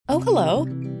Oh, hello.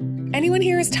 Anyone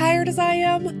here as tired as I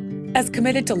am? As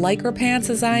committed to Lycra pants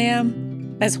as I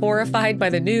am? As horrified by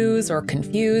the news or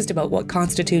confused about what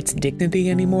constitutes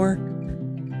dignity anymore?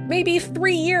 Maybe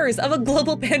 3 years of a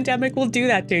global pandemic will do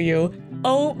that to you.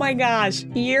 Oh my gosh,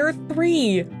 year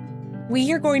 3.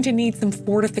 We are going to need some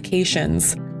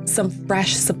fortifications, some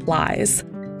fresh supplies,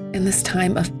 in this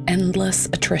time of endless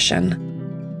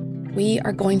attrition. We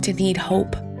are going to need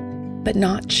hope, but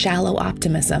not shallow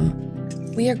optimism.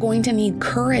 We are going to need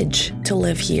courage to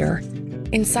live here,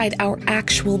 inside our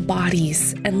actual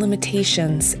bodies and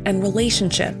limitations and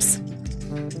relationships.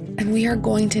 And we are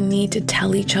going to need to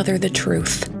tell each other the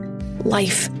truth.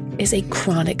 Life is a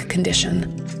chronic condition.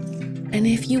 And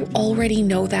if you already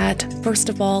know that, first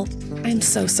of all, I'm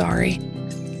so sorry.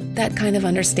 That kind of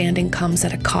understanding comes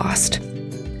at a cost.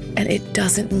 And it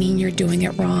doesn't mean you're doing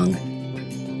it wrong.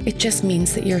 It just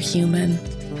means that you're human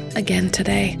again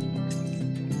today.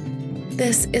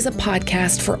 This is a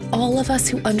podcast for all of us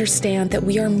who understand that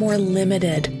we are more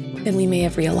limited than we may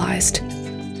have realized.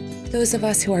 Those of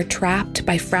us who are trapped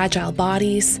by fragile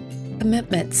bodies,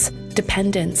 commitments,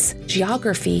 dependence,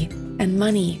 geography, and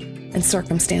money and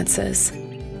circumstances.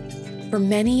 For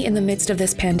many in the midst of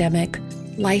this pandemic,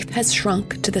 life has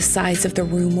shrunk to the size of the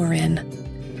room we're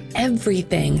in.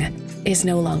 Everything is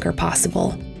no longer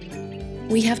possible.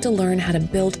 We have to learn how to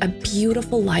build a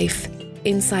beautiful life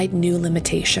inside new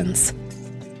limitations.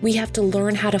 We have to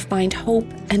learn how to find hope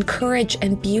and courage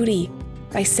and beauty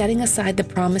by setting aside the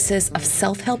promises of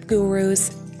self-help gurus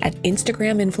and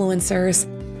Instagram influencers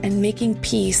and making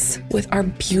peace with our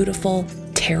beautiful,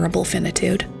 terrible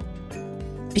finitude.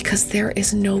 Because there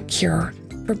is no cure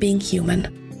for being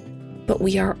human, but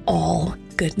we are all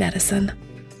good medicine.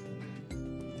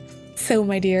 So,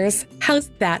 my dears, how's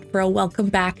that for a welcome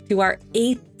back to our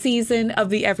 8th season of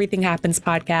the Everything Happens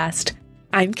podcast?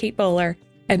 I'm Kate Bowler,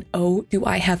 and oh, do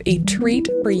I have a treat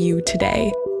for you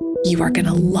today. You are going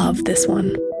to love this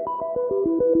one.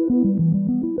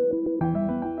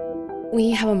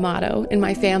 We have a motto in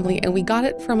my family, and we got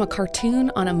it from a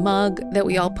cartoon on a mug that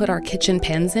we all put our kitchen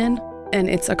pens in. And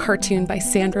it's a cartoon by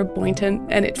Sandra Boynton,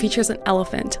 and it features an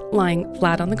elephant lying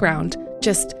flat on the ground,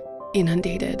 just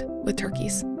inundated with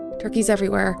turkeys. Turkeys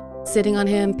everywhere, sitting on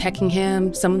him, pecking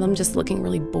him, some of them just looking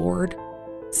really bored.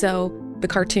 So the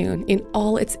cartoon, in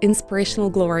all its inspirational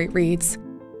glory, reads,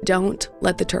 "Don't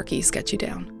let the turkeys get you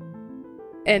down."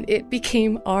 And it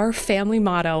became our family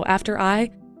motto after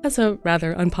I, as a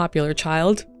rather unpopular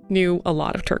child, knew a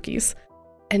lot of turkeys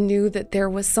and knew that there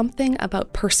was something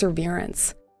about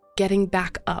perseverance, getting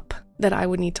back up, that I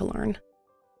would need to learn.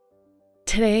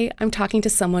 Today, I'm talking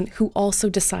to someone who also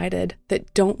decided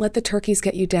that "don't let the turkeys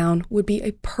get you down" would be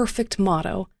a perfect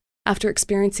motto after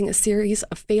experiencing a series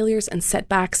of failures and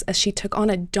setbacks as she took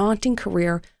on a daunting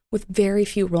career with very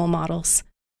few role models.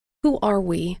 Who are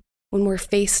we when we're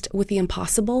faced with the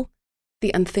impossible, the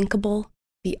unthinkable,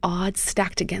 the odds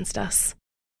stacked against us?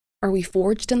 Are we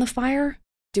forged in the fire?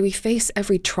 Do we face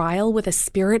every trial with a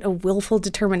spirit of willful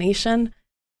determination?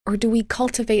 Or do we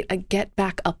cultivate a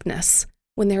get-back-upness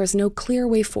when there is no clear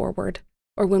way forward,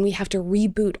 or when we have to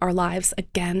reboot our lives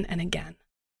again and again?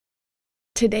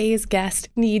 Today's guest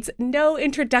needs no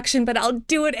introduction, but I'll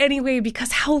do it anyway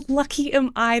because how lucky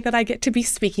am I that I get to be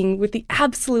speaking with the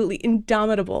absolutely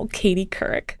indomitable Katie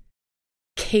Couric.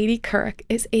 Katie Couric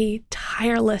is a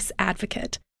tireless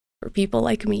advocate for people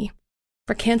like me,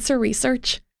 for cancer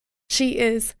research. She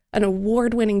is an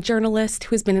award-winning journalist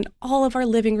who has been in all of our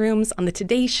living rooms, on the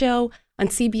Today Show, on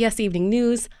CBS Evening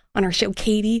News, on our show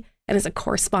Katie, and is a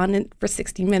correspondent for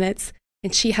 60 Minutes.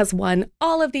 And she has won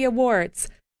all of the awards: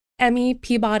 Emmy,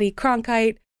 Peabody,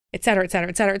 Cronkite, et cetera, et cetera,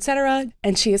 et cetera, et cetera.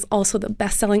 And she is also the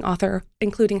best-selling author,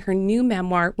 including her new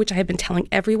memoir, which I have been telling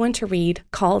everyone to read,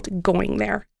 called Going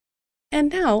There.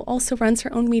 And now also runs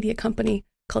her own media company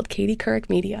called Katie Couric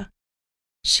Media.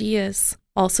 She is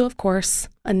also, of course,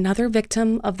 another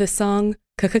victim of the song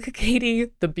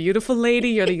Katie, the beautiful lady,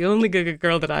 you're the only good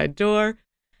girl that I adore.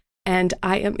 And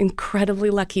I am incredibly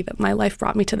lucky that my life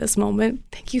brought me to this moment.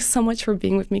 Thank you so much for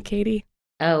being with me, Katie.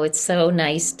 Oh, it's so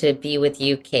nice to be with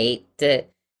you, Kate.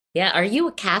 Are you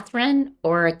a Catherine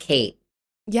or a Kate?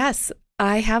 Yes,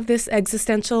 I have this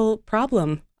existential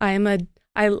problem. I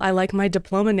like my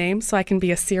diploma name, so I can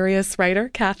be a serious writer,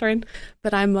 Catherine,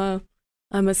 but I'm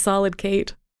a solid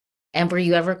Kate. And were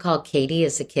you ever called Katie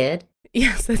as a kid?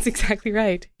 Yes, that's exactly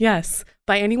right. Yes,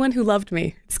 by anyone who loved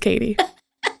me, it's Katie.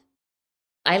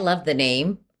 I love the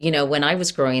name. You know, when I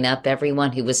was growing up,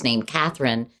 everyone who was named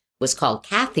Catherine was called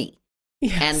Kathy.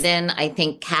 Yes. And then I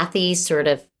think Kathy sort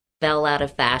of fell out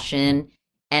of fashion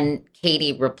and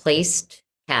Katie replaced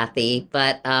Kathy.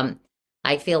 But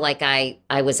I feel like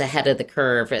I was ahead of the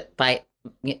curve by,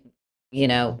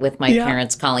 with my Yeah.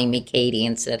 parents calling me Katie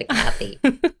instead of Kathy.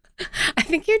 I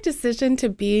think your decision to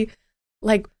be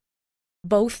like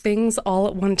both things all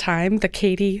at one time, the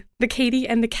Katie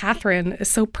and the Catherine, is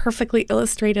so perfectly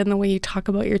illustrated in the way you talk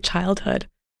about your childhood.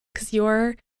 Because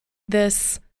you're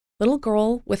this little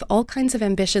girl with all kinds of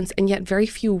ambitions and yet very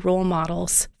few role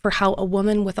models for how a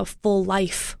woman with a full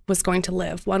life was going to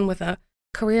live, one with a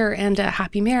career and a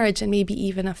happy marriage and maybe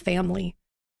even a family.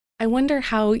 I wonder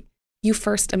how you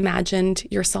first imagined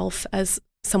yourself as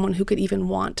someone who could even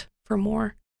want for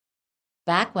more.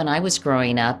 Back when I was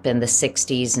growing up in the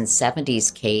 60s and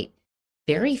 70s, Kate,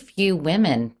 very few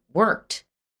women worked,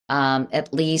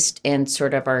 at least in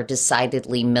sort of our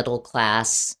decidedly middle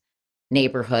class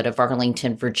neighborhood of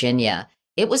Arlington, Virginia.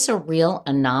 It was a real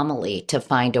anomaly to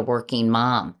find a working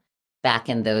mom back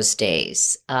in those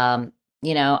days. I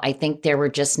think there were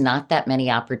just not that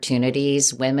many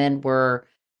opportunities. Women were,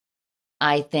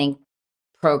 I think,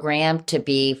 programmed to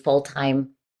be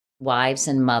full-time wives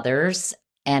and mothers.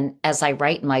 And as I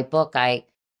write in my book, I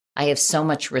have so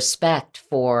much respect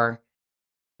for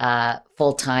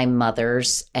full-time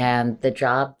mothers and the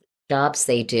jobs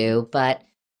they do. But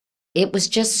it was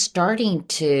just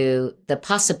the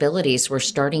possibilities were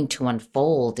starting to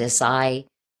unfold as I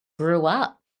grew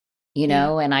up,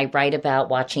 and I write about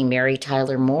watching Mary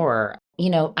Tyler Moore.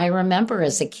 I remember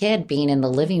as a kid being in the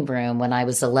living room when I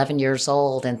was 11 years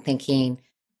old and thinking,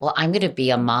 well, I'm going to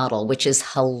be a model, which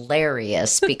is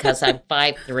hilarious because I'm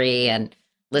 5'3", and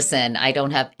listen, I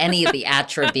don't have any of the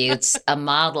attributes a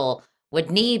model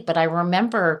would need. But I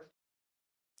remember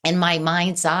in my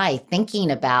mind's eye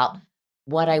thinking about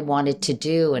what I wanted to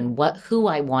do and who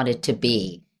I wanted to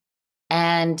be.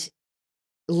 And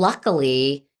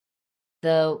luckily,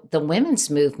 the women's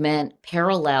movement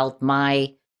paralleled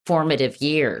my formative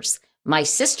years. My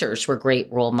sisters were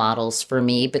great role models for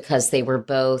me because they were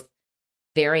both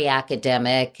very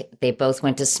academic. They both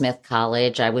went to Smith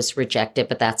College. I was rejected,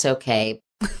 but that's okay.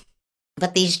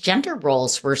 But these gender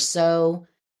roles were so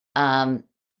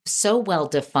well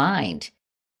defined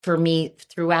for me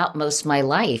throughout most of my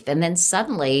life. And then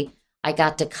suddenly I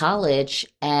got to college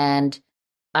and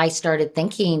I started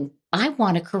thinking, I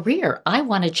want a career. I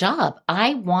want a job.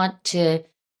 I want to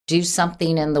do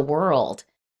something in the world.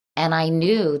 And I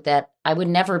knew that I would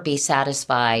never be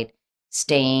satisfied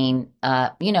staying,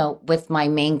 with my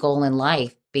main goal in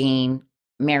life being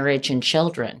marriage and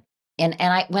children. And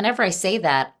whenever I say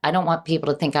that, I don't want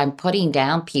people to think I'm putting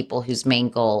down people whose main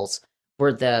goals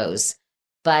were those.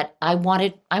 But I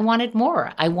wanted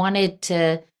more. I wanted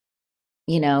to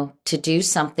do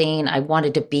something. I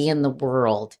wanted to be in the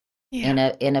world in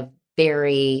a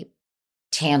very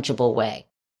tangible way.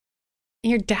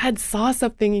 Your dad saw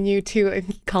something in you too, and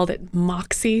he called it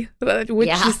moxie, which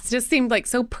just seemed like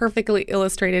so perfectly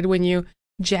illustrated when you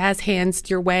jazz hands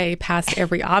your way past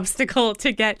every obstacle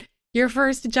to get your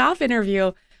first job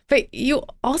interview. But you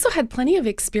also had plenty of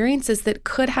experiences that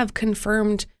could have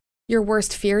confirmed your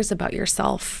worst fears about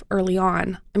yourself early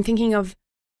on. I'm thinking of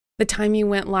the time you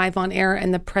went live on air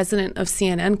and the president of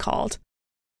CNN called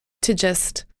to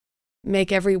just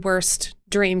make every worst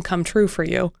dream come true for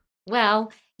you.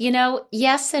 Well,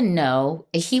 yes and no.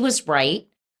 He was right.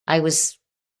 I was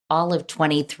all of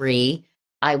 23.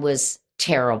 I was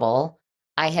terrible.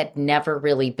 I had never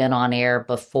really been on air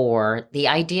before. The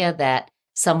idea that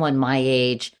someone my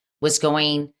age was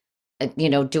going,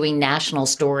 doing national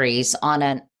stories on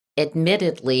an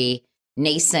admittedly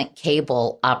nascent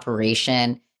cable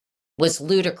operation was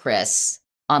ludicrous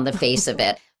on the face of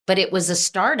it. But it was a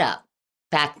startup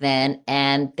back then,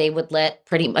 and they would let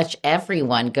pretty much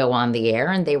everyone go on the air,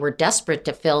 and they were desperate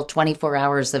to fill 24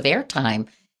 hours of airtime.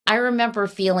 I remember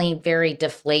feeling very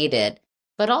deflated,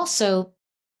 but also,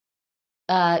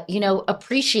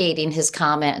 appreciating his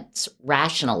comments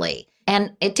rationally.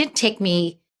 And it didn't take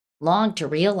me long to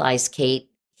realize, Kate,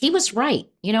 he was right.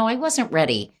 I wasn't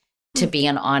ready to be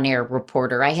an on-air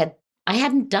reporter. I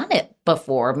hadn't done it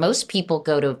before. Most people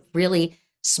go to really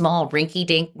small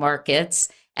rinky-dink markets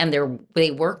and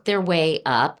they work their way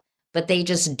up, but they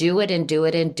just do it and do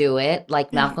it and do it,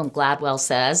 like Malcolm Gladwell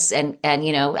says. And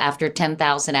after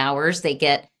 10,000 hours, they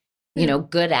get,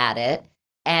 good at it.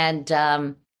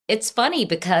 And it's funny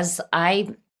because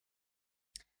I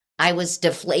was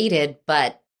deflated,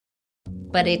 but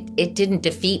it didn't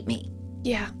defeat me.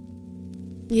 Yeah.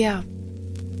 Yeah.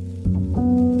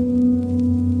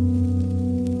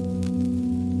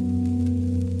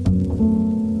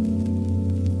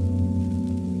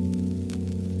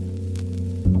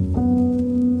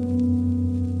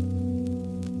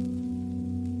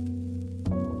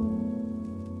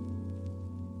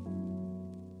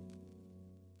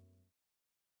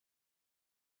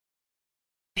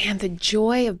 Man, the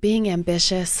joy of being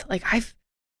ambitious, like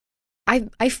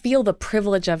I feel the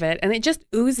privilege of it, and it just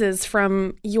oozes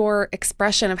from your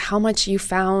expression of how much you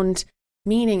found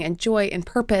meaning and joy and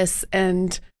purpose,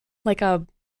 and like a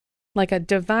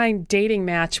divine dating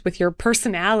match with your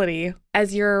personality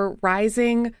as you're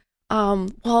rising,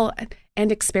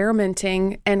 and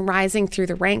experimenting and rising through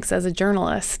the ranks as a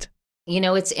journalist.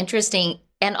 It's interesting.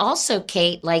 And also,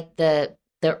 Kate, like the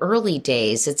early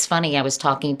days, it's funny. I was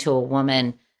talking to a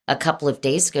woman a couple of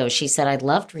days ago. She said, I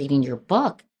loved reading your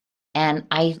book. And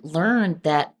I learned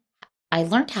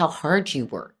how hard you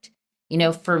worked.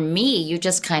 For me, you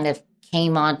just kind of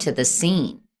came onto the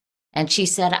scene. And she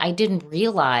said, I didn't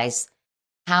realize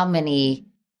how many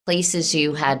places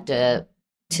you had to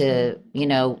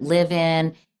live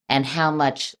in, and how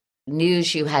much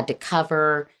news you had to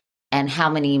cover, and how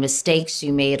many mistakes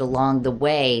you made along the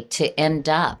way to end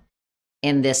up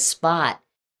in this spot.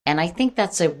 And I think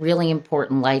that's a really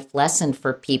important life lesson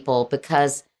for people,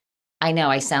 because I know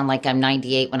I sound like I'm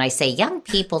 98 when I say young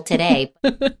people today.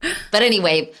 But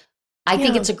anyway, I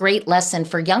think it's a great lesson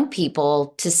for young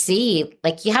people to see,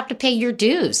 like, you have to pay your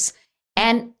dues,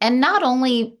 and not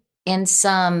only in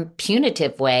some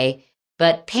punitive way,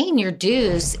 but paying your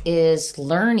dues is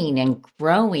learning and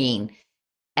growing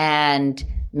and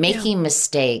making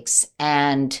mistakes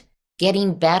and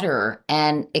getting better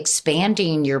and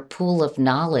expanding your pool of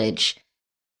knowledge.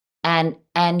 And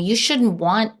you shouldn't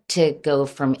want to go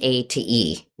from A to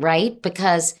E, right?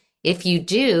 Because if you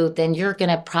do, then you're going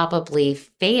to probably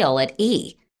fail at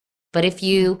E. But if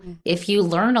you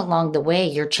learn along the way,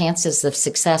 your chances of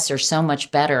success are so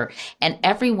much better. And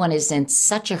everyone is in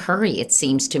such a hurry, it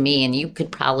seems to me, and you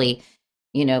could probably,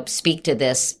 speak to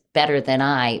this better than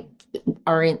I,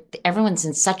 everyone's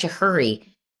in such a hurry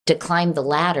to climb the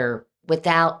ladder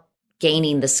without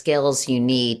gaining the skills you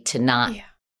need to not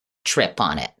trip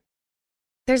on it.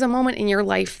 There's a moment in your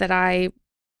life that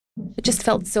it just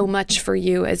felt so much for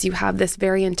you, as you have this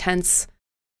very intense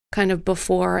kind of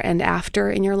before and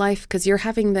after in your life, because you're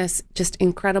having this just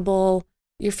incredible,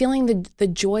 you're feeling the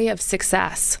joy of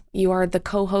success. You are the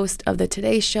co-host of the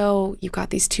Today Show. You've got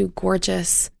these two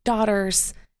gorgeous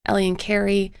daughters, Ellie and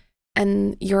Carrie,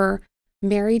 and you're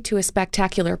married to a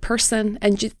spectacular person,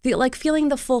 and just feeling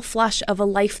the full flush of a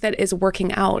life that is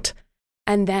working out.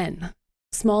 And then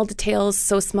small details,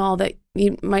 so small that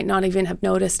you might not even have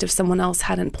noticed if someone else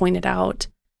hadn't pointed out,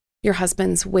 your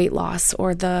husband's weight loss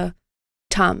or the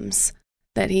Tums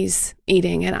that he's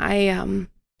eating. And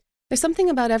there's something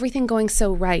about everything going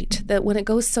so right that when it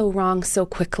goes so wrong so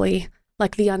quickly,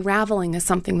 like the unraveling is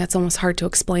something that's almost hard to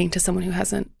explain to someone who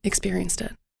hasn't experienced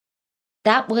it.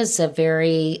 That was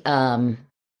it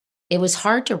was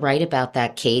hard to write about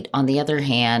that, Kate. On the other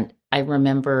hand, I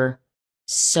remember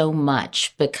so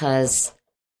much, because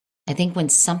I think when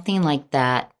something like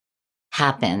that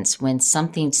happens, when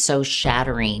something so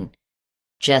shattering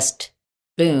just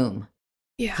boom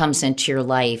comes into your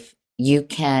life, you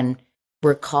can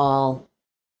recall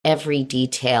every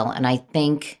detail. And I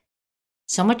think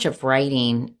so much of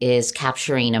writing is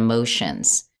capturing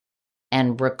emotions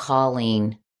and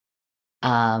recalling,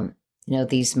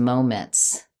 these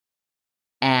moments.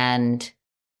 And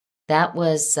that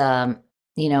was, a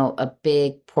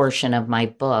big portion of my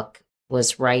book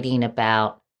was writing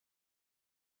about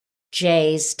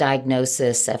Jay's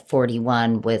diagnosis at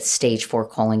 41 with stage 4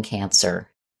 colon cancer.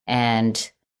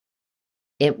 And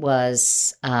it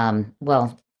was,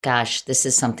 this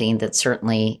is something that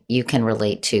certainly you can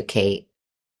relate to, Kate.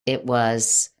 It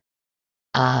was,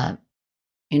 it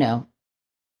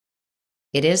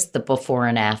is the before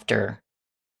and after,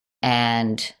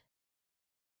 and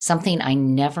something I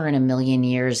never in a million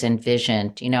years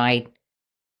envisioned. I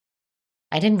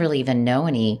didn't really even know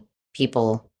any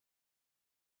people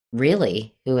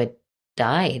really who had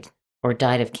died or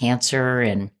died of cancer.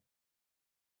 And,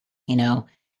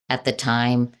 at the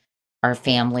time, our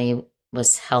family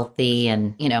was healthy,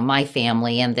 and, my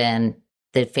family, and then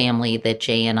the family that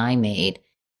Jay and I made.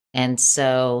 And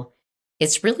so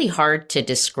it's really hard to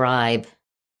describe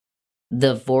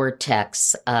the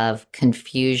vortex of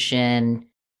confusion,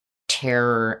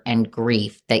 terror, and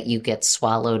grief that you get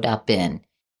swallowed up in.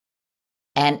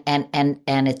 And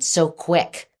it's so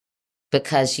quick,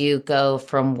 because you go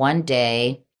from one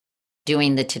day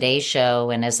doing the Today Show,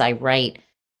 and as I write,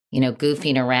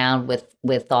 goofing around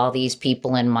with all these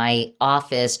people in my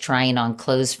office trying on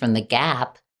clothes from the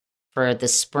Gap for the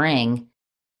spring,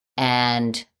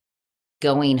 and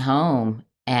going home,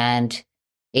 and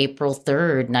April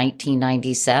 3rd,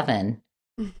 1997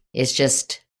 is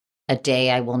just a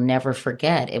day I will never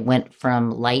forget. It went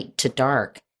from light to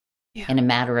dark in a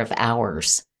matter of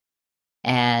hours.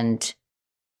 And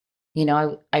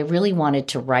I really wanted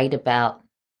to write about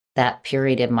that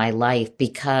period in my life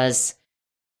because,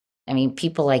 I mean,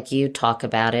 people like you talk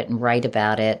about it and write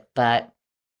about it, but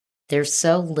there's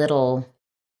so little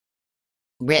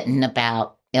written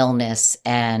about illness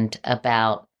and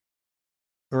about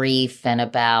grief and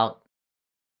about,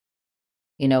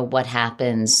 what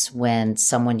happens when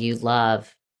someone you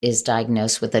love is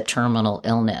diagnosed with a terminal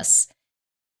illness.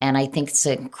 And I think it's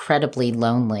incredibly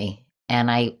lonely. And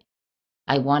I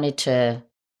wanted to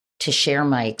share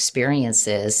my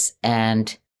experiences.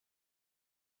 And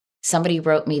somebody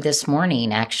wrote me this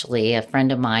morning, actually, a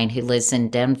friend of mine who lives in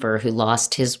Denver who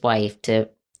lost his wife to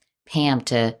Pam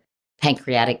to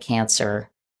pancreatic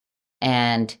cancer.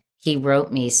 And he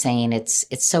wrote me saying it's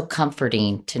so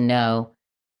comforting to know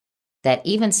that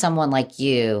even someone like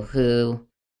you who,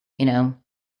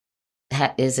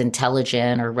 is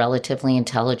intelligent or relatively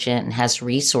intelligent and has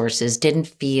resources didn't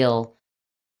feel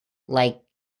like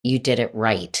you did it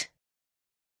right.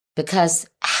 Because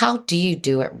how do you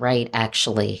do it right,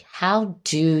 actually? How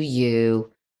do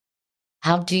you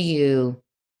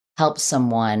help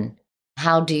someone?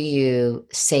 How do you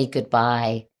say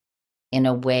goodbye in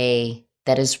a way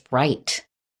that is right?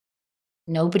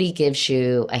 Nobody gives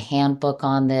you a handbook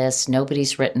on this.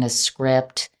 Nobody's written a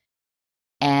script.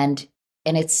 And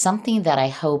it's something that I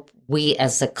hope we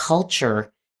as a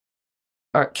culture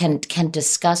can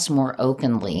discuss more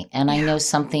openly. And I know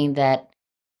something that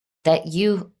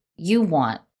you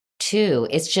want too.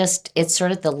 It's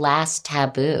sort of the last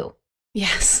taboo.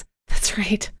 Yes, that's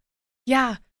right.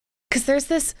 Yeah, because there's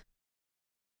this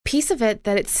piece of it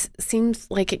that it seems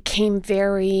like it came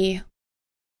very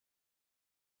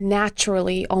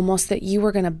naturally, almost, that you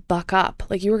were going to buck up,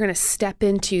 like you were going to step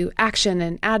into action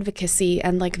and advocacy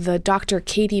and like the Dr.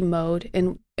 Katie mode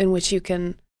in which you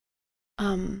can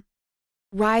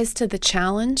rise to the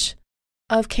challenge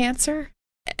of cancer.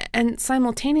 And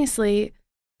simultaneously,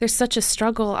 there's such a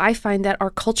struggle I find that our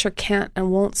culture can't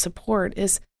and won't support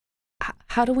is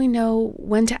how do we know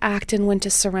when to act and when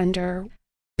to surrender?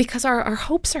 Because our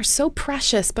hopes are so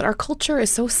precious, but our culture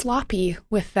is so sloppy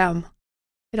with them.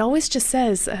 It always just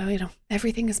says,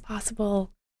 everything is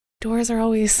possible. Doors are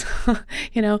always,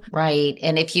 Right.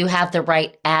 And if you have the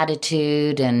right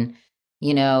attitude, and,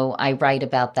 I write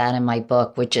about that in my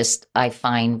book, which I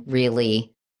find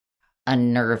really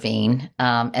unnerving,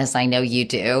 as I know you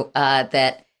do,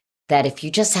 that if you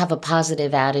just have a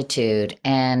positive attitude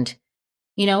and,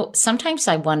 sometimes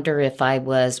I wonder if I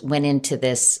went into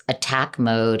this attack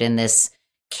mode and this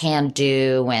can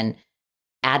do and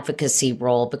advocacy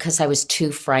role because I was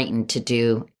too frightened to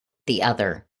do the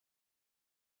other.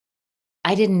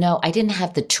 I didn't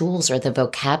have the tools or the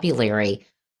vocabulary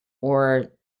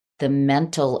or the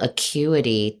mental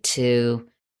acuity to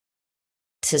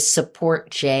support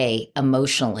Jay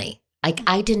emotionally.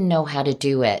 I didn't know how to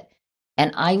do it.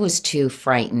 And I was too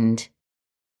frightened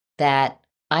that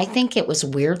I think it was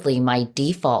weirdly my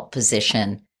default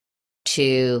position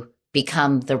to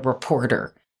become the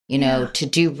reporter, to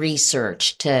do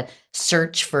research, to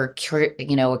search for a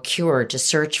cure, to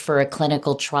search for a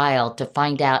clinical trial, to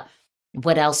find out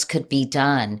what else could be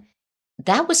done.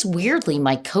 That was weirdly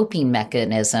my coping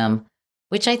mechanism,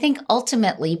 which I think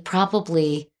ultimately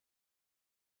probably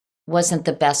wasn't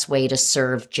the best way to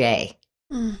serve Jay.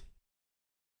 Mm.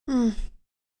 Mm.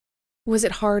 Was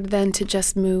it hard then to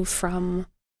just move from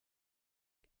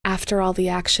after all the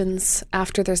actions,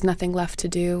 after there's nothing left to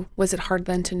do? Was it hard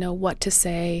then to know what to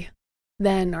say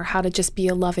then, or how to just be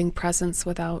a loving presence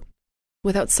without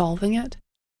solving it?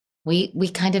 We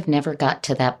kind of never got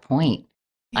to that point.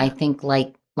 Yeah. I think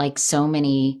like so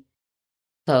many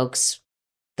folks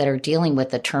that are dealing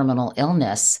with a terminal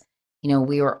illness,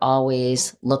 we were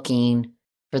always looking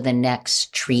for the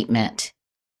next treatment,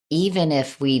 even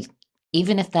if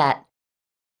that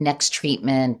next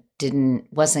treatment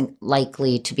wasn't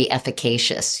likely to be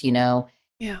efficacious.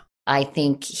 Yeah. I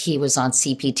think he was on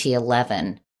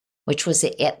CPT-11, which was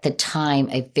at the time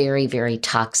a very, very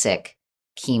toxic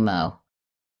chemo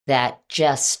that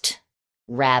just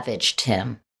ravaged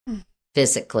him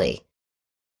physically.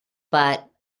 But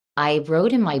I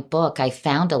wrote in my book, I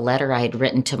found a letter I had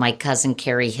written to my cousin,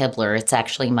 Carrie Hibbler. It's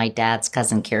actually my dad's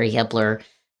cousin, Carrie Hibbler,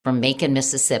 from Macon,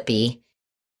 Mississippi,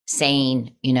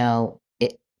 saying,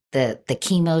 the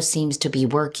chemo seems to be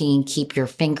working. Keep your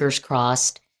fingers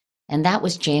crossed. And that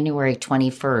was January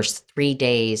 21st, 3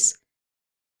 days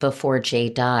before Jay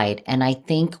died. And I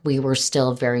think we were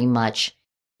still very much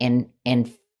in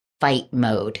fight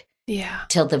mode. Yeah.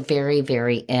 Till the very,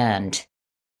 very end.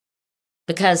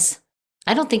 Because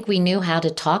I don't think we knew how to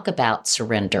talk about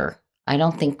surrender. I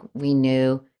don't think we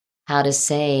knew how to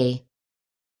say,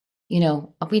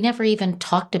 we never even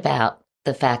talked about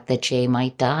the fact that Jay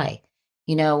might die.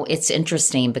 It's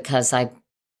interesting because I'm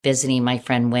visiting my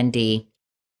friend Wendy,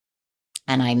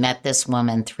 and I met this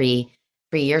woman three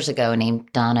years ago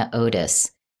named Donna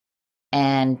Otis.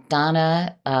 And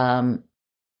Donna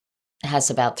has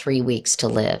about 3 weeks to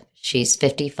live. She's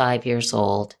 55 years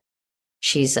old.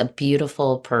 She's a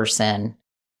beautiful person.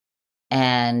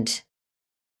 And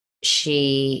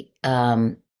she,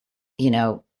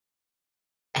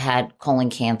 had colon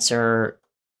cancer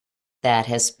that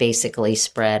has basically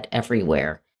spread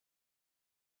everywhere.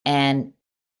 And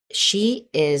she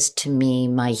is, to me,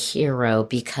 my hero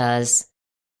because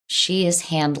she is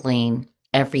handling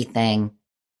everything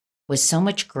with so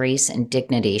much grace and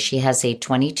dignity. She has a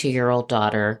 22-year-old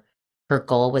daughter. Her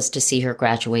goal was to see her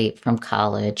graduate from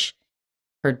college.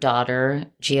 Her daughter,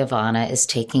 Giovanna, is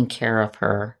taking care of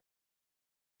her.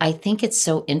 I think it's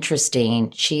so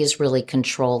interesting. She is really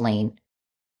controlling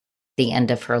the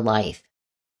end of her life.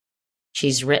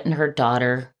 She's written her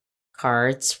daughter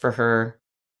cards for her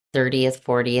 30th,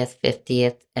 40th,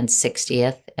 50th, and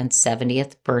 60th and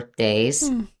 70th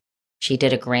birthdays. She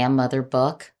did a grandmother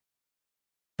book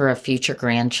for a future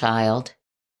grandchild.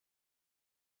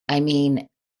 I mean,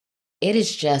 it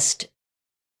is just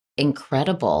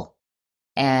incredible.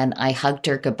 And I hugged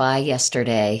her goodbye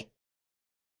yesterday.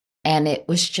 And it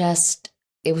was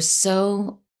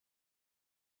so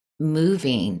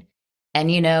moving. And,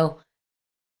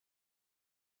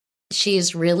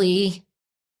 she's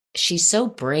so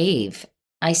brave.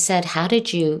 I said, how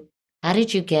did you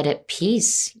get at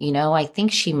peace? I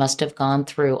think she must have gone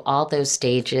through all those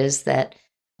stages that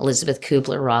Elizabeth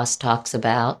Kubler-Ross talks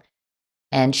about,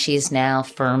 and she's now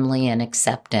firmly in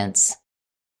acceptance.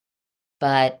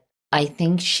 But I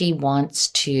think she wants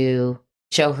to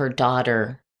show her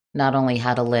daughter not only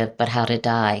how to live, but how to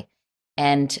die.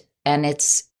 And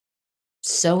it's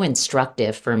so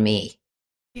instructive for me.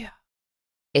 Yeah.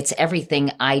 It's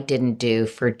everything I didn't do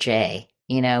for Jay.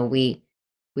 We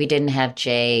didn't have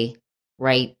Jay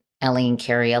write Ellie and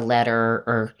Carrie a letter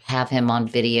or have him on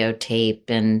videotape.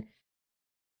 And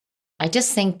I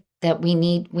just think that we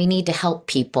need to help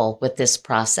people with this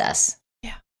process.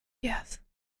 Yeah. Yes.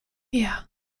 Yeah.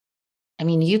 I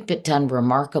mean, you've done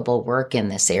remarkable work in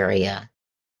this area.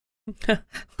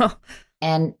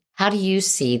 And how do you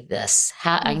see this?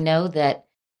 I know that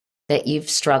you've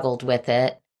struggled with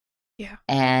it. Yeah.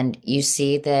 And you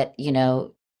see that,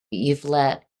 you're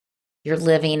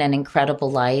living an incredible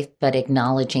life, but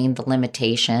acknowledging the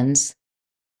limitations.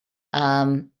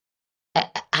 I'm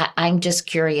just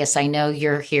curious. I know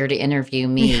you're here to interview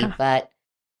me, but.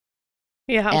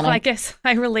 Yeah. Well, I guess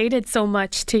I related so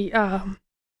much to,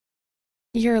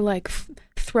 you're like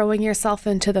throwing yourself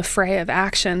into the fray of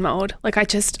action mode. Like I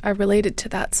related to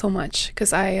that so much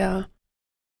because in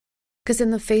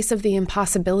the face of the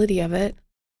impossibility of it,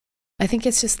 I think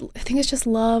it's just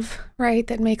love, right?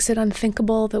 That makes it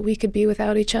unthinkable that we could be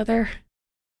without each other.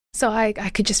 So I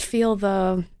could just feel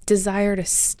the desire to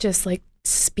just like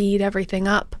speed everything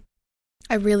up.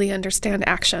 I really understand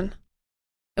action.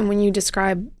 And when you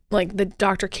describe like the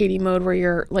Dr. Katie mode where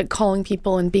you're like calling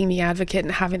people and being the advocate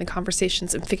and having the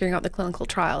conversations and figuring out the clinical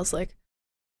trials, like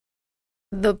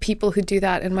the people who do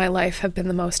that in my life have been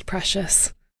the most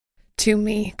precious to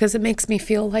me because it makes me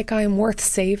feel like I'm worth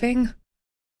saving.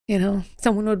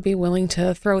 Someone would be willing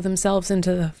to throw themselves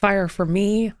into the fire for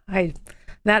me.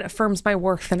 That affirms my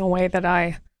worth in a way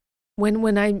that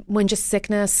when just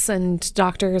sickness and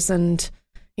doctors and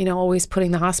always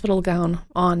putting the hospital gown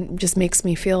on just makes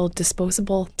me feel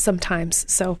disposable sometimes.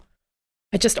 So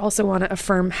I just also want to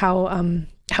affirm how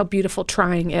beautiful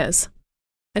trying is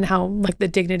and how like the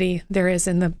dignity there is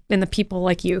in the people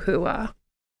like you who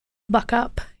buck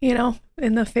up,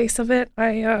 in the face of it.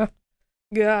 I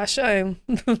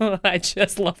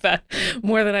just love that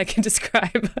more than I can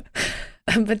describe.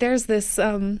 But there's this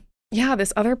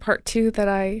this other part too that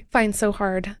I find so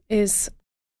hard is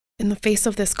in the face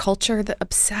of this culture that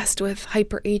obsessed with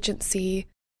hyper agency,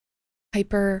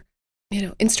 hyper,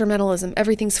 instrumentalism,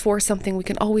 everything's for something, we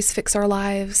can always fix our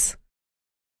lives.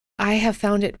 I have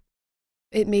found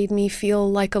it made me feel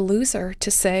like a loser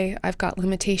to say I've got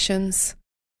limitations.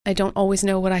 I don't always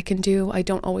know what I can do. I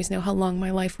don't always know how long my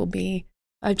life will be.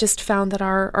 I've just found that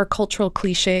our cultural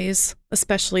cliches,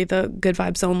 especially the good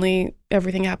vibes only,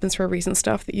 everything happens for a reason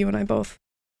stuff that you and I both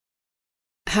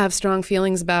have strong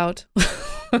feelings about.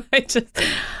 I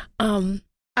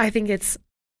think it's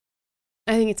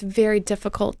very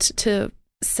difficult to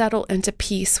settle into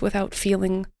peace without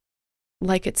feeling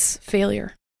like it's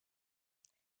failure.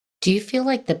 Do you feel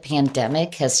like the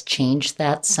pandemic has changed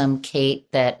that some,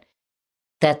 Kate, that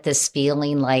this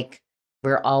feeling like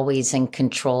we're always in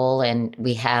control and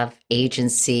we have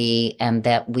agency and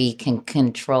that we can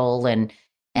control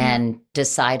and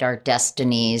decide our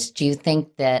destinies. Do you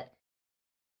think that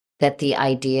the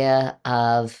idea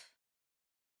of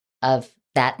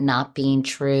that not being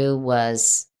true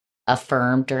was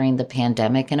affirmed during the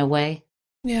pandemic in a way?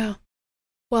 Yeah.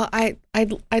 Well,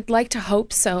 I'd like to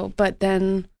hope so, but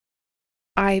then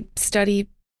I study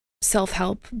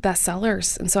self-help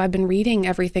bestsellers, and so I've been reading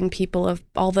everything people of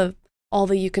all the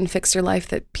you can fix your life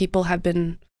that people have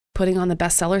been putting on the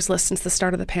bestsellers list since the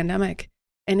start of the pandemic,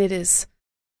 and it is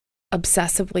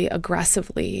obsessively,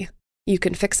 aggressively, you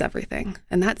can fix everything.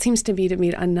 And that seems to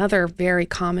me another very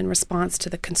common response to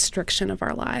the constriction of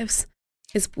our lives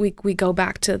is we go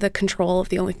back to the control of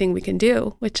the only thing we can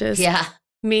do, which is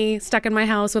me stuck in my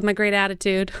house with my great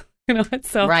attitude.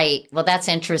 So right. Well, that's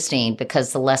interesting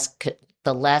because the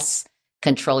less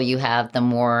control you have, the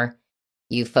more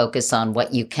you focus on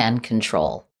what you can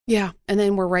control. Yeah. And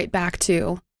then we're right back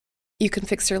to you can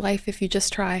fix your life if you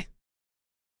just try.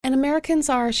 And Americans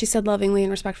are, she said lovingly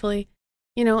and respectfully,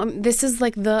 this is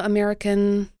like the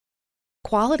American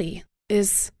quality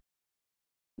is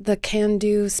the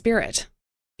can-do spirit.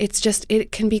 It's just,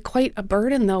 it can be quite a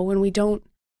burden though when we don't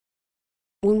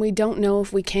know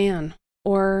if we can,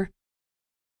 or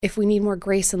if we need more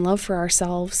grace and love for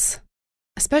ourselves,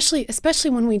 especially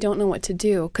when we don't know what to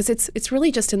do, because it's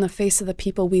really just in the face of the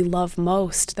people we love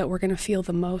most that we're going to feel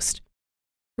the most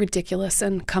ridiculous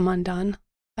and come undone.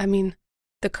 I mean,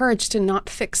 the courage to not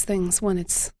fix things when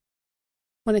it's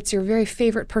your very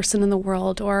favorite person in the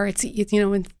world, or it's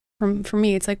for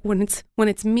me, it's like when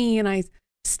it's me and I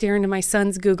stare into my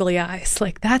son's googly eyes,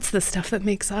 like that's the stuff that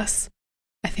makes us,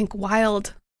 I think,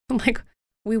 wild. Like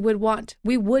we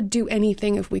would do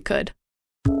anything if we could.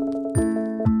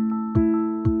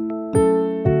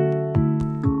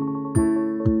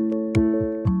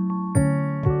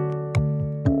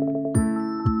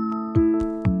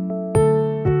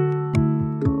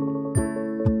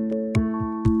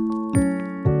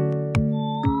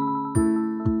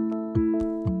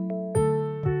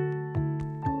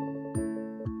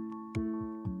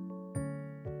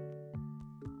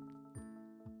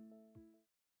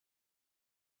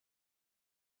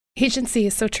 Agency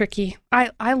is so tricky.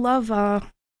 I love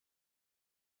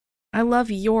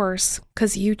yours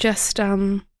because you just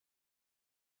you're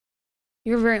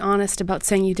very honest about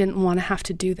saying you didn't want to have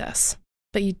to do this,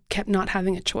 but you kept not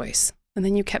having a choice, and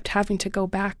then you kept having to go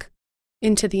back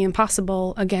into the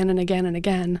impossible again and again and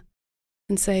again,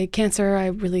 and say,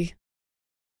 Cancer, we've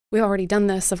already done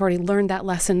this. I've already learned that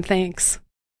lesson. Thanks.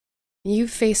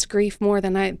 You've faced grief more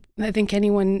than I think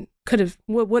anyone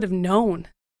would have known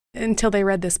until they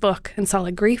read this book and saw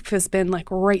like grief has been like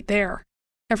right there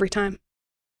every time.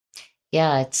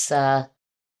 Yeah, it's,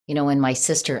 when my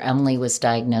sister Emily was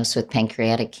diagnosed with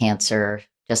pancreatic cancer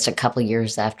just a couple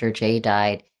years after Jay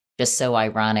died, just so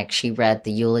ironic, she read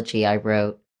the eulogy I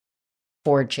wrote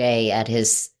for Jay at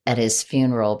his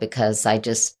funeral because I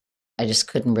just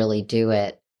couldn't really do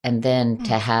it. And then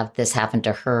to have this happen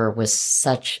to her was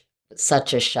such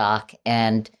a shock.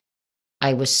 And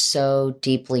I was so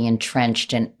deeply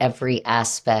entrenched in every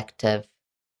aspect of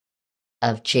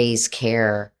Jay's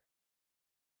care.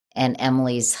 And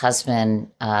Emily's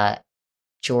husband,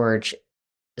 George,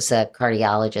 is a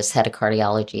cardiologist, head of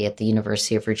cardiology at the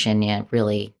University of Virginia,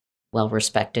 really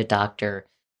well-respected doctor.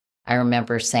 I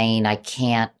remember saying, I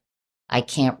can't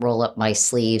roll up my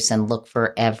sleeves and look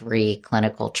for every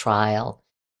clinical trial.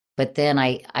 But then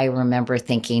I remember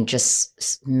thinking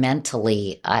just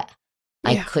mentally, I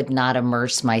could not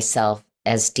immerse myself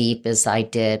as deep as I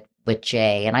did with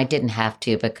Jay. And I didn't have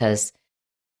to because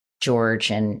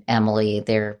George and Emily,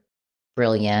 they're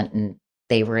brilliant and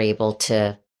they were able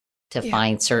to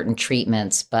find certain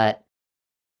treatments. But,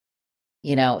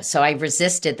 so I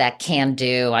resisted that can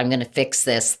do, I'm going to fix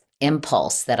this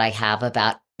impulse that I have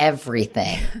about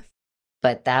everything.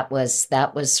 But that was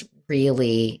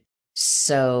really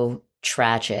so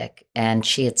tragic. And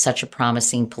she had such a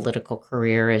promising political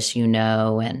career, as you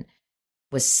know, and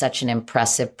was such an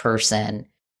impressive person.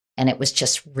 And it was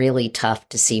just really tough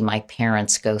to see my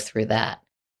parents go through that.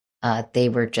 They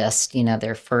were just,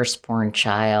 their firstborn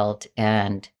child.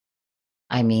 And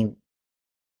I mean,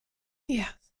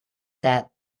 that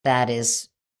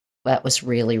was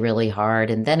really, really hard.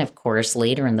 And then, of course,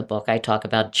 later in the book, I talk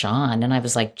about John, and I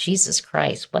was like, Jesus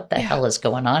Christ, what the hell is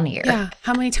going on here? Yeah.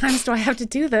 How many times do I have to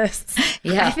do this?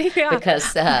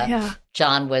 Because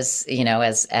John was,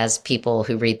 as people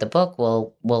who read the book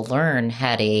will learn,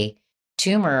 had a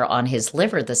tumor on his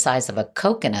liver the size of a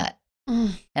coconut.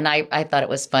 And I thought it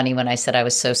was funny when I said I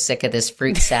was so sick of this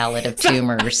fruit salad of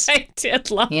tumors. I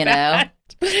did love that.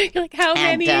 You're like, how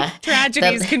And many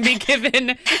tragedies can be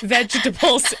given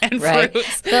vegetables and right,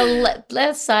 fruits?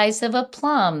 the size of a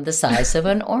plum, the size of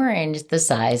an orange, the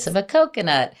size of a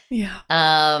coconut. Yeah.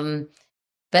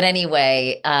 But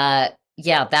anyway,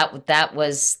 yeah, that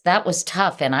was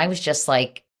tough, and I was just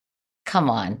like, come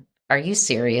on, are you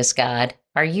serious, God?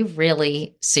 Are you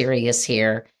really serious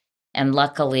here? And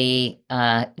luckily,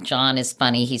 John is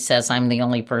funny. He says I'm the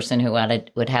only person who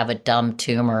would have a dumb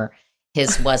tumor.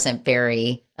 His wasn't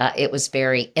very, it was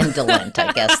very indolent,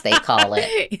 I guess they call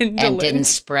it, and didn't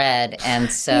spread. And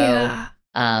so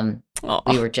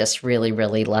we were just really,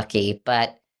 really lucky.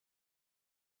 But,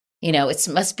 you know, it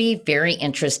must be very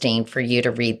interesting for you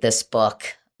to read this book.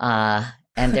 And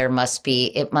it must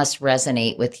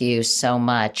resonate with you so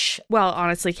much. Well,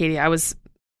 honestly, Katie, I was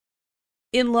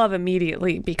in love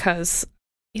immediately because,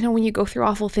 you know, when you go through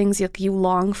awful things, you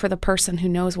long for the person who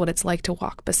knows what it's like to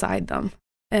walk beside them.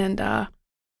 And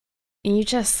you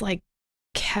just like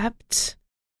kept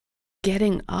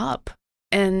getting up.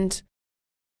 And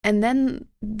then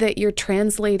that you're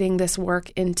translating this work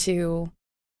into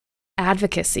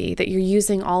advocacy, that you're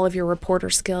using all of your reporter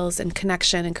skills and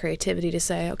connection and creativity to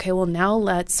say, okay, well, now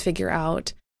let's figure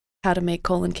out how to make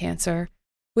colon cancer,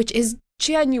 which is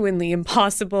genuinely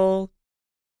impossible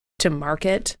to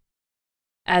market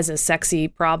as a sexy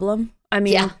problem. I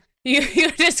mean,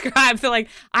 you described like,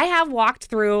 I have walked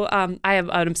through, I have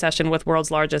an obsession with world's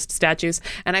largest statues,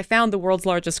 and I found the world's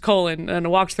largest colon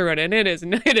and walked through it, and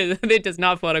it does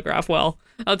not photograph well.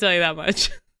 I'll tell you that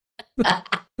much.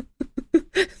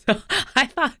 So I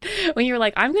thought when you were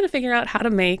like, I'm going to figure out how to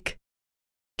make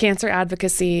cancer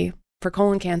advocacy for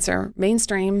colon cancer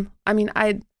mainstream. I mean,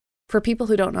 for people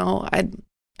who don't know,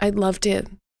 I'd love to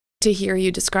hear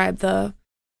you describe the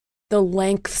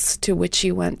lengths to which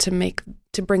you went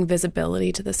to bring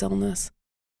visibility to this illness.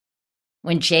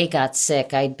 When Jay got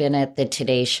sick, I'd been at the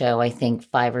Today Show, I think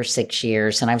 5 or 6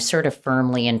 years, and I'm sort of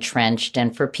firmly entrenched.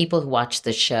 And for people who watch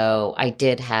the show, I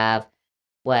did have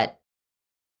what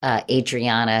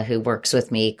Adriana, who works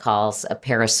with me, calls a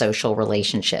parasocial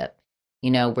relationship,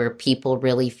 you know, where people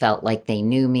really felt like they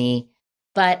knew me.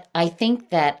 But I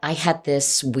think that I had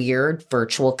this weird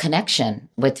virtual connection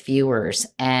with viewers.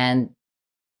 And,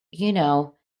 you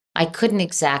know, I couldn't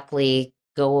exactly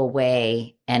go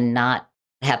away and not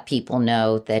have people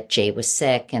know that Jay was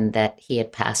sick and that he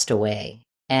had passed away.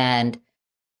 And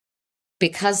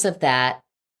because of that,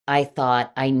 I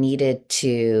thought I needed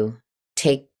to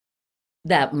take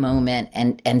that moment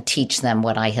and teach them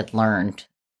what I had learned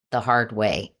the hard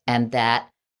way. And that,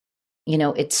 you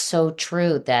know, it's so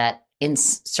true that in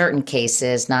certain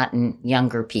cases, not in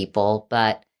younger people,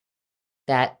 but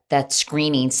that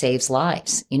screening saves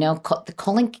lives. You know, the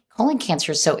colon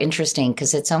cancer is so interesting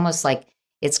because it's almost like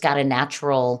it's got a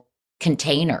natural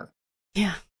container.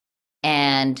 Yeah.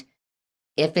 And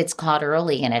if it's caught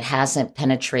early and it hasn't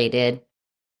penetrated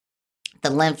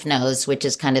the lymph nodes, which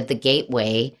is kind of the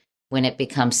gateway when it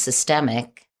becomes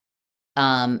systemic,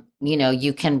 you know,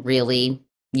 you can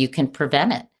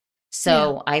prevent it.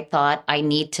 So I thought I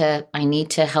need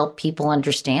to help people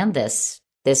understand this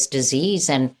disease.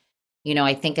 And, you know,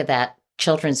 I think of that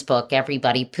children's book,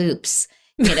 Everybody Poops,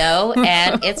 you know,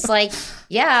 and it's like,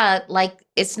 yeah, like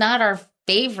it's not our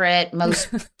favorite, most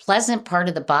pleasant part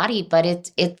of the body,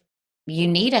 but you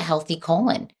need a healthy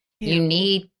colon. Yeah. You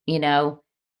need, you know,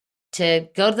 to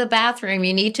go to the bathroom,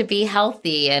 you need to be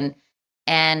healthy.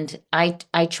 And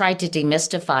I tried to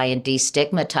demystify and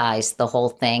destigmatize the whole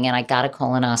thing. And I got a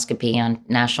colonoscopy on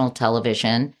national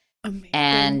television. Amazing.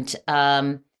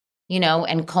 And, you know,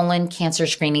 and colon cancer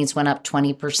screenings went up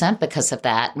 20% because of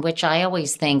that, which I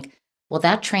always think, well,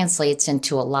 that translates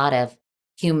into a lot of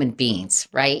human beings,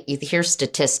 right? You hear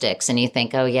statistics and you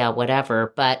think, oh, yeah,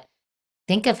 whatever. But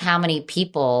think of how many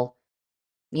people,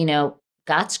 you know,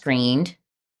 got screened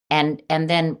and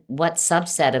then what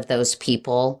subset of those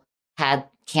people had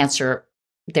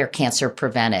their cancer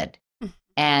prevented.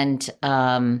 And,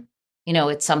 you know,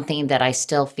 it's something that I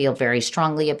still feel very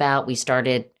strongly about. We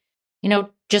started, you know,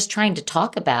 just trying to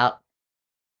talk about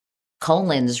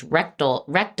colons,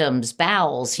 rectums,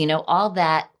 bowels, you know, all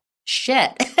that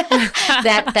shit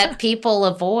that people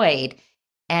avoid.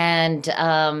 And,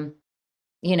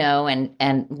 you know,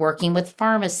 and working with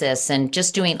pharmacists and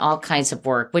just doing all kinds of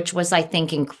work, which was, I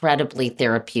think, incredibly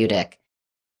therapeutic.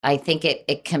 I think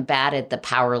it combated the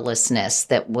powerlessness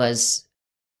that was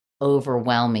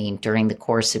overwhelming during the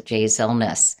course of Jay's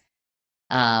illness.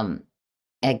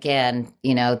 Again,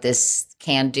 you know, this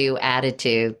can-do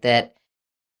attitude that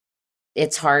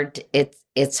it's hard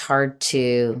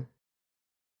to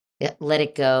let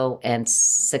it go and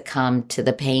succumb to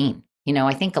the pain. You know,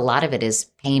 I think a lot of it is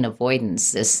pain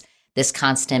avoidance, this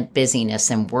constant busyness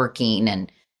and working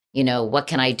and, what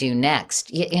can I do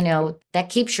next? That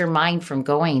keeps your mind from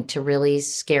going to really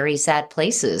scary, sad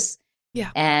places.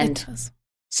 Yeah. And it does.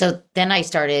 so then I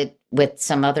started with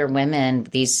some other women,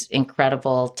 these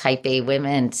incredible type A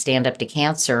women, Stand Up to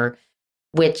Cancer,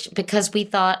 because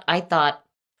I thought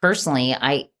personally,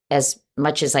 as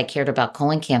much as I cared about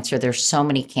colon cancer, there's so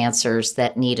many cancers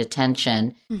that need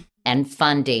attention and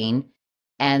funding.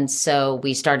 And so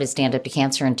we started Stand Up to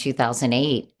Cancer in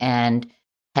 2008 and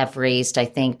have raised, I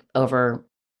think, over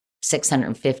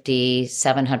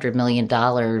 $700 million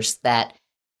that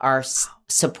are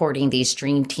supporting these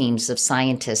dream teams of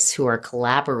scientists who are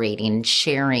collaborating and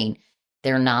sharing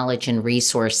their knowledge and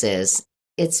resources.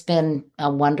 It's been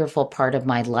a wonderful part of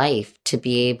my life to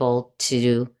be able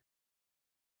to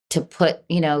put,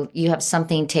 you have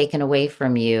something taken away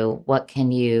from you. What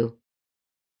can you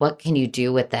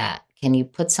do with that? Can you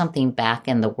put something back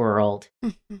in the world?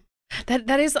 Mm-hmm.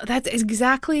 That's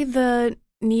exactly the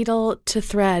needle to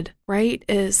thread, right?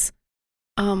 Is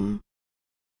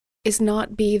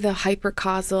not be the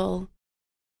hypercausal,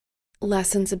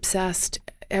 lessons obsessed,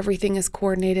 everything is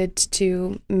coordinated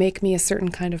to make me a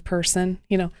certain kind of person.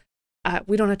 We don't have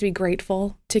to be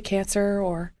grateful to cancer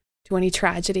or to any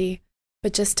tragedy,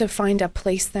 but just to find a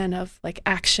place then of like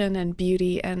action and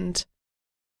beauty and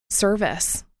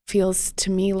service feels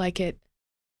to me like it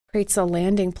creates a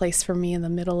landing place for me in the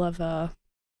middle of a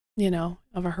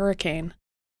hurricane.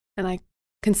 And I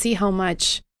can see how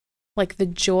much like the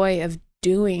joy of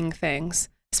doing things,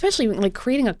 especially like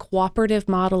creating a cooperative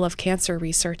model of cancer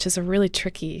research, is a really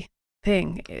tricky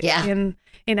thing in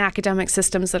academic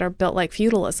systems that are built like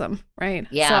feudalism, right?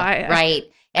 Yeah, right.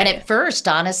 And at first,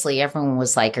 honestly, everyone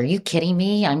was like, are you kidding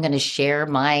me? I'm going to share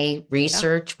my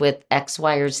research with X,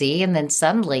 Y, or Z. And then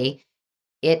suddenly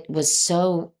it was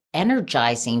so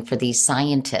energizing for these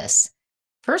scientists,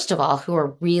 first of all, who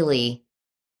are really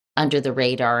under the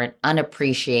radar and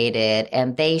unappreciated,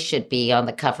 and they should be on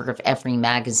the cover of every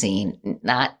magazine.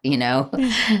 Not,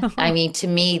 I mean, to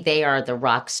me, they are the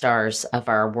rock stars of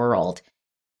our world.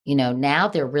 Now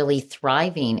they're really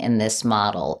thriving in this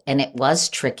model, and it was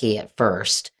tricky at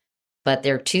first, but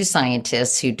they're two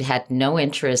scientists who had no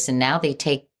interest, and now they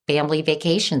take family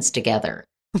vacations together.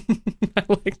 I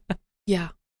like that. Yeah,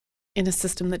 in a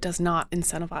system that does not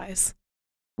incentivize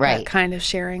that kind of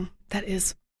sharing. That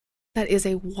is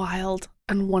a wild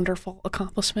and wonderful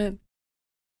accomplishment.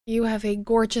 You have a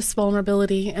gorgeous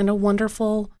vulnerability and a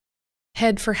wonderful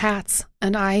head for hats,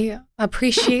 and I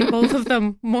appreciate both of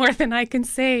them more than I can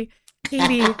say.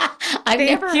 Katie, I've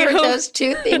never heard those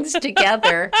two things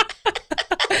together.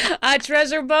 I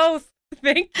treasure both.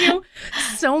 Thank you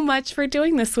so much for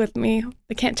doing this with me.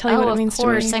 I can't tell you what it means to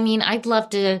me. Of course. I mean, I'd love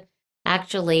to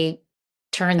actually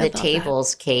turn the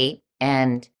tables, Kate,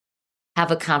 and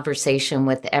have a conversation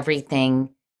with everything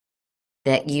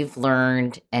that you've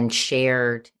learned and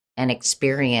shared and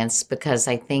experienced, because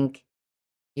I think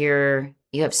you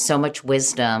have so much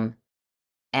wisdom,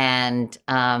 and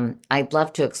I'd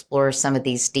love to explore some of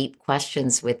these deep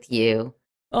questions with you.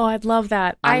 Oh, I'd love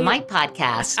that. On my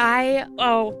podcast.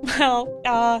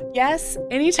 Yes,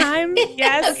 anytime.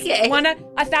 Yes. Okay.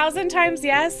 1,000 times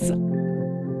yes.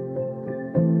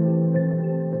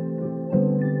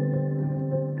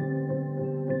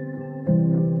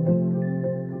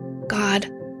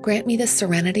 God, grant me the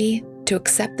serenity to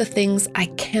accept the things I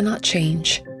cannot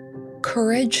change,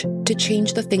 courage to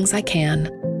change the things I can,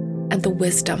 and the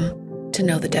wisdom to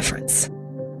know the difference.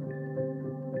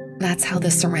 That's how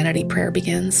the Serenity Prayer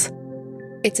begins.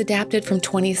 It's adapted from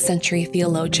 20th century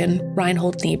theologian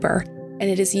Reinhold Niebuhr, and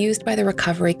it is used by the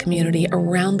recovery community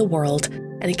around the world,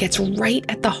 and it gets right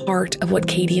at the heart of what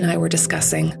Katie and I were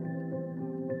discussing.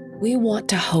 We want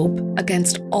to hope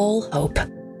against all hope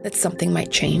that something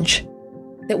might change,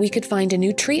 that we could find a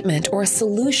new treatment or a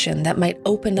solution that might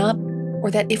open up, or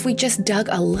that if we just dug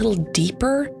a little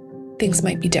deeper, things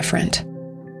might be different.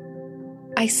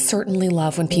 I certainly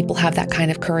love when people have that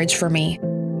kind of courage for me.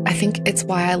 I think it's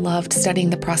why I loved studying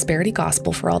the prosperity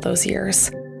gospel for all those years.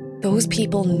 Those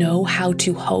people know how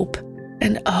to hope,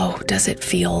 and oh, does it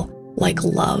feel like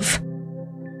love.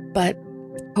 But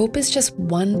hope is just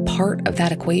one part of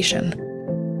that equation.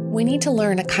 We need to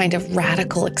learn a kind of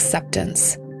radical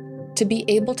acceptance, to be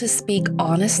able to speak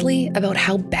honestly about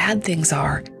how bad things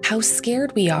are, how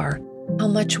scared we are, how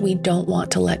much we don't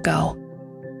want to let go.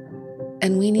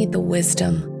 And we need the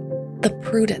wisdom, the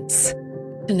prudence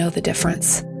to know the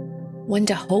difference, when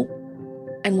to hope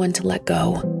and when to let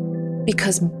go,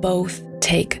 because both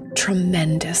take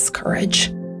tremendous courage.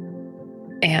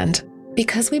 And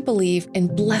because we believe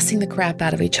in blessing the crap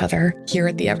out of each other here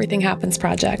at the Everything Happens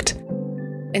Project,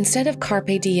 instead of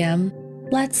carpe diem,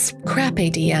 let's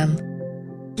crappe diem.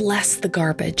 Bless the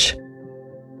garbage.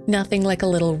 Nothing like a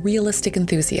little realistic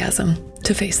enthusiasm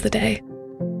to face the day.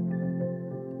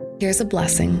 Here's a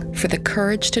blessing for the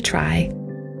courage to try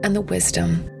and the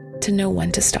wisdom to know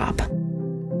when to stop.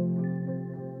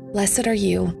 Blessed are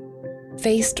you,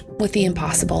 faced with the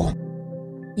impossible.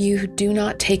 You who do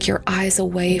not take your eyes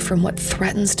away from what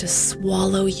threatens to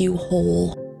swallow you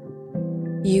whole.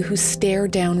 You who stare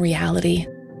down reality,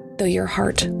 though your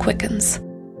heart quickens.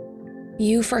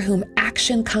 You for whom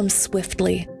action comes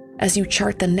swiftly as you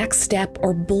chart the next step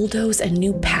or bulldoze a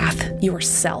new path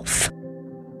yourself.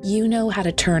 You know how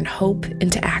to turn hope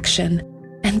into action,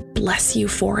 and bless you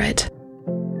for it.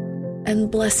 And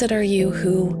blessed are you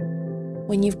who,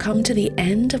 when you've come to the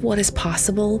end of what is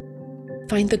possible,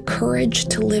 find the courage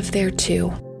to live there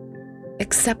too,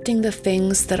 accepting the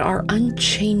things that are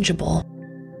unchangeable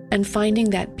and finding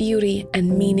that beauty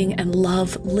and meaning and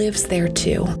love lives there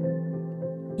too.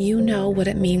 You know what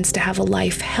it means to have a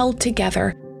life held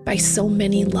together by so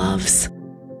many loves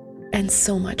and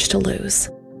so much to lose.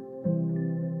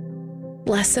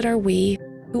 Blessed are we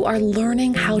who are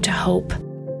learning how to hope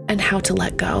and how to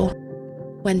let go,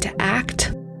 when to act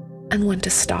and when to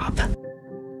stop,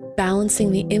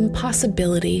 balancing the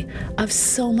impossibility of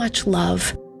so much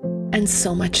love and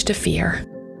so much to fear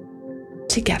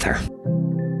together.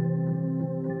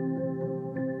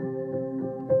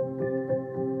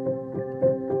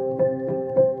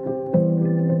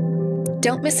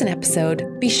 Don't miss an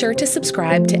episode. Be sure to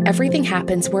subscribe to Everything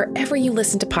Happens wherever you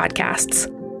listen to podcasts.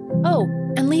 Oh,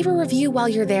 and leave a review while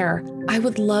you're there. I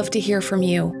would love to hear from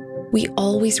you. We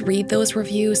always read those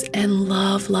reviews and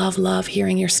love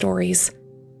hearing your stories.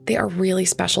 They are really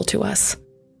special to us.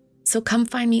 So come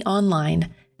find me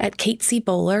online at Kate C.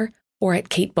 Bowler or at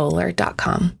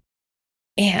katebowler.com.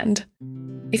 And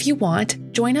if you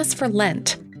want, join us for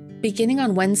Lent. Beginning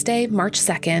on Wednesday, March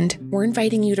 2nd, we're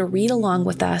inviting you to read along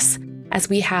with us as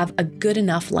we have a good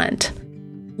enough Lent.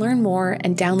 Learn more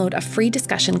and download a free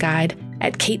discussion guide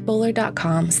at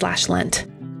katebowler.com/Lent.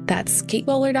 That's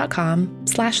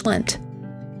katebowler.com/Lent.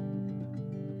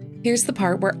 Here's the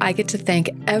part where I get to thank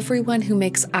everyone who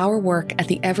makes our work at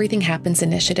the Everything Happens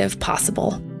initiative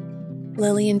possible.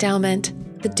 Lilly Endowment,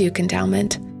 the Duke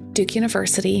Endowment, Duke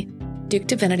University, Duke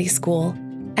Divinity School,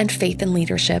 and Faith and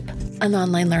Leadership, an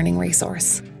online learning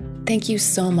resource. Thank you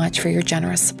so much for your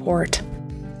generous support.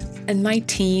 And my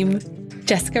team,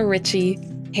 Jessica Ritchie,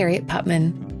 Harriet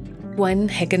Putman, Gwen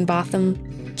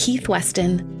Higginbotham, Keith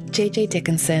Weston, JJ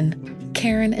Dickinson,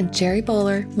 Karen and Jerry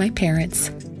Bowler, my parents,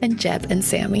 and Jeb and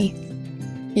Sammy.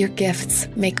 Your gifts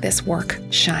make this work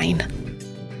shine.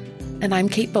 And I'm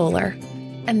Kate Bowler,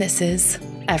 and this is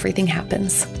Everything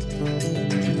Happens.